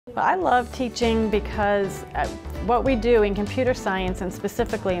Well, I love teaching because what we do in computer science, and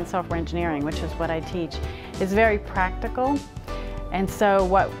specifically in software engineering, which is what I teach, is very practical. And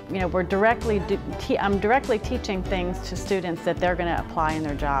so I'm directly teaching things to students that they're going to apply in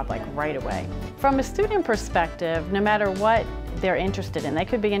their job like right away. From a student perspective, no matter what they're interested in, they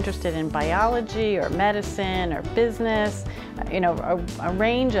could be interested in biology or medicine or business, a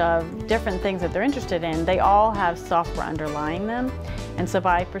range of different things that they're interested in, they all have software underlying them. And so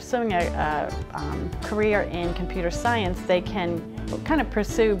by pursuing a career in computer science, they can kind of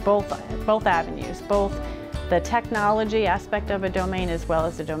pursue both avenues, both the technology aspect of a domain as well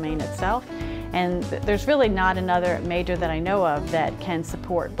as the domain itself. And there's really not another major that I know of that can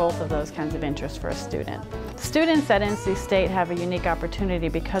support both of those kinds of interests for a student. Students at NC State have a unique opportunity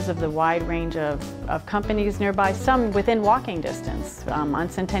because of the wide range of companies nearby, some within walking distance. On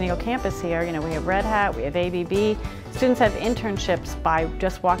Centennial campus here, we have Red Hat, we have ABB. Students have internships by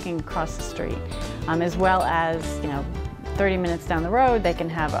just walking across the street, as well as 30 minutes down the road, they can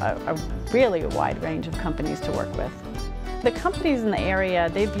have a really wide range of companies to work with. The companies in the area,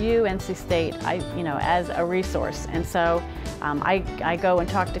 they view NC State as a resource, and so I go and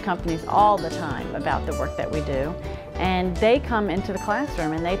talk to companies all the time about the work that we do, and they come into the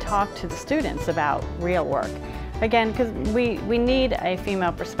classroom and they talk to the students about real work. Again, because we need a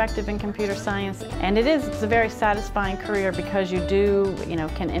female perspective in computer science, and it's a very satisfying career because you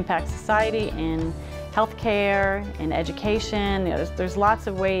can impact society in healthcare, in education. There's lots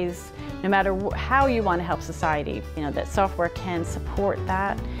of ways, no matter how you want to help society, that software can support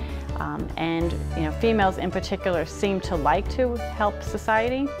that. And females in particular seem to like to help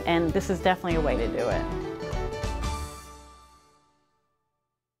society, and this is definitely a way to do it.